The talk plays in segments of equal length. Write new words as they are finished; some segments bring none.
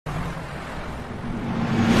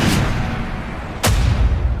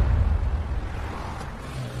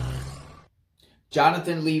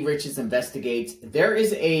Jonathan Lee Riches Investigates. There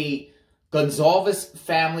is a Goncalves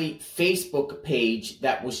Family Facebook page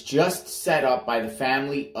that was just set up by the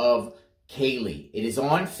family of Kaylee. It is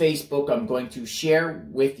on Facebook. I'm going to share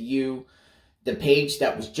with you the page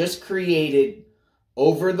that was just created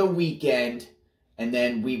over the weekend, and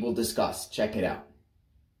then we will discuss. Check it out.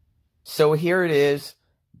 So here it is.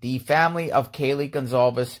 The family of Kaylee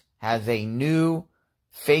Goncalves has a new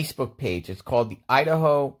Facebook page. It's called the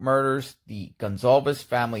Idaho Murders, the Goncalves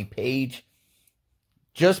Family page.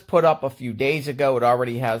 Just put up a few days ago. It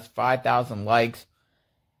already has 5,000 likes,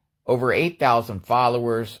 over 8,000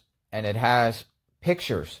 followers, and it has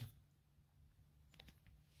pictures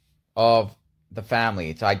of the family.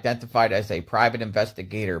 It's identified as a private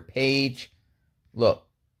investigator page. Look,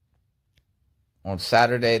 on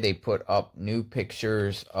Saturday they put up new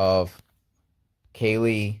pictures of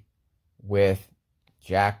Kaylee with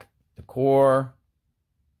Jack DuCoeur. Look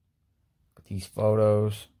at these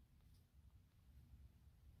photos.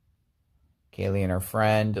 Kaylee and her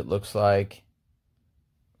friend, it looks like.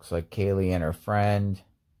 Looks like Kaylee and her friend.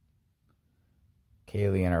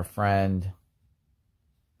 Kaylee and her friend.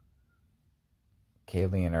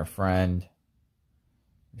 Kaylee and her friend.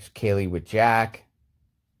 There's Kaylee with Jack.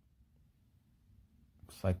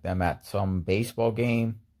 Looks like them at some baseball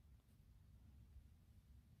game.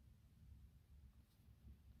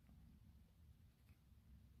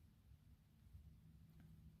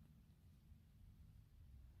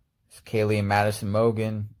 It's Kaylee and Madison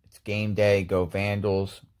Mogan. It's game day. Go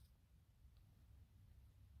Vandals.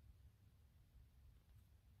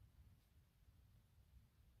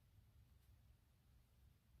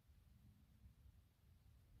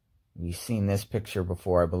 We've seen this picture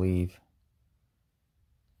before, I believe.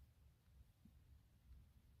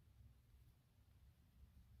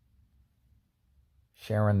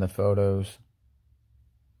 Sharing the photos.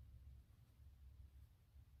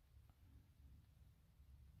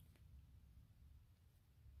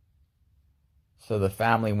 So the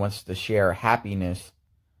family wants to share happiness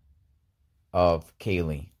of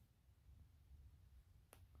Kaylee.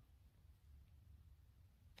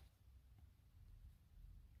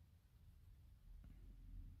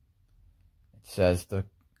 It says the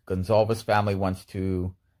Goncalves family wants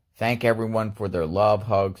to thank everyone for their love,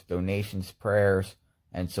 hugs, donations, prayers,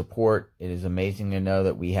 and support. It is amazing to know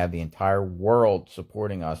that we have the entire world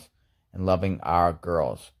supporting us and loving our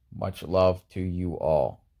girls. Much love to you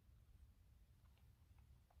all.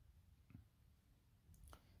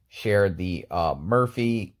 Shared the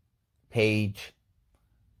Murphy page,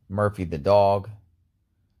 Murphy the dog.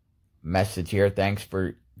 Message here, thanks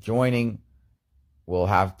for joining. We'll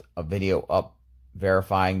have a video up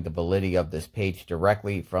verifying the validity of this page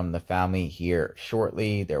directly from the family here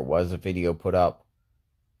shortly. There was a video put up.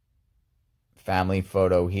 Family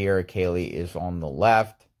photo here. Kaylee is on the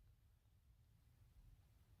left.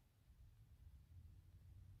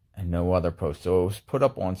 And no other post. So it was put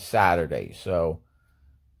up on Saturday. So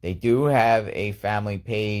they do have a family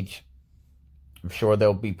page. I'm sure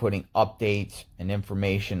they'll be putting updates and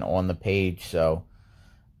information on the page. So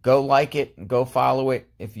go like it and go follow it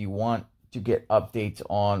if you want to get updates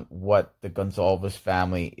on what the Goncalves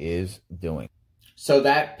family is doing. So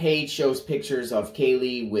that page shows pictures of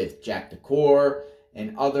Kaylee with Jack DuCoeur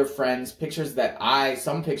and other friends. Pictures that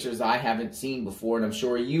some pictures I haven't seen before, and I'm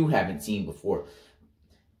sure you haven't seen before.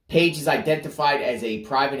 Page is identified as a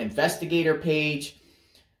private investigator page.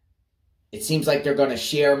 It seems like they're going to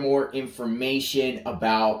share more information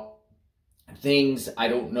about things. I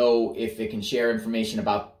don't know if it can share information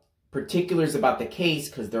about particulars about the case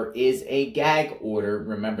because there is a gag order.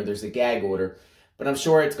 Remember, there's a gag order. But I'm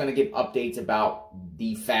sure it's going to give updates about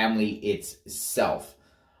the family itself.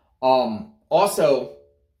 Also,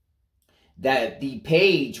 that the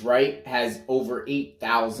page, right, has over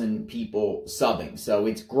 8,000 people subbing. So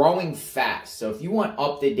it's growing fast. So if you want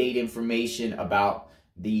up-to-date information about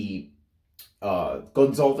the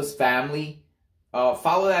Goncalves family,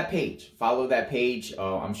 follow that page. Follow that page.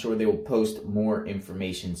 I'm sure they will post more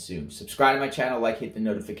information soon. Subscribe to my channel, hit the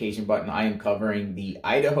notification button. I am covering the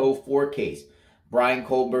Idaho 4 case, Brian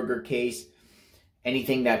Kohlberger case.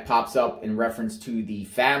 Anything that pops up in reference to the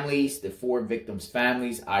families, the 4 victims'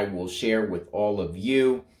 families, I will share with all of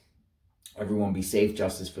you. Everyone be safe.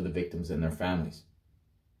 Justice for the victims and their families.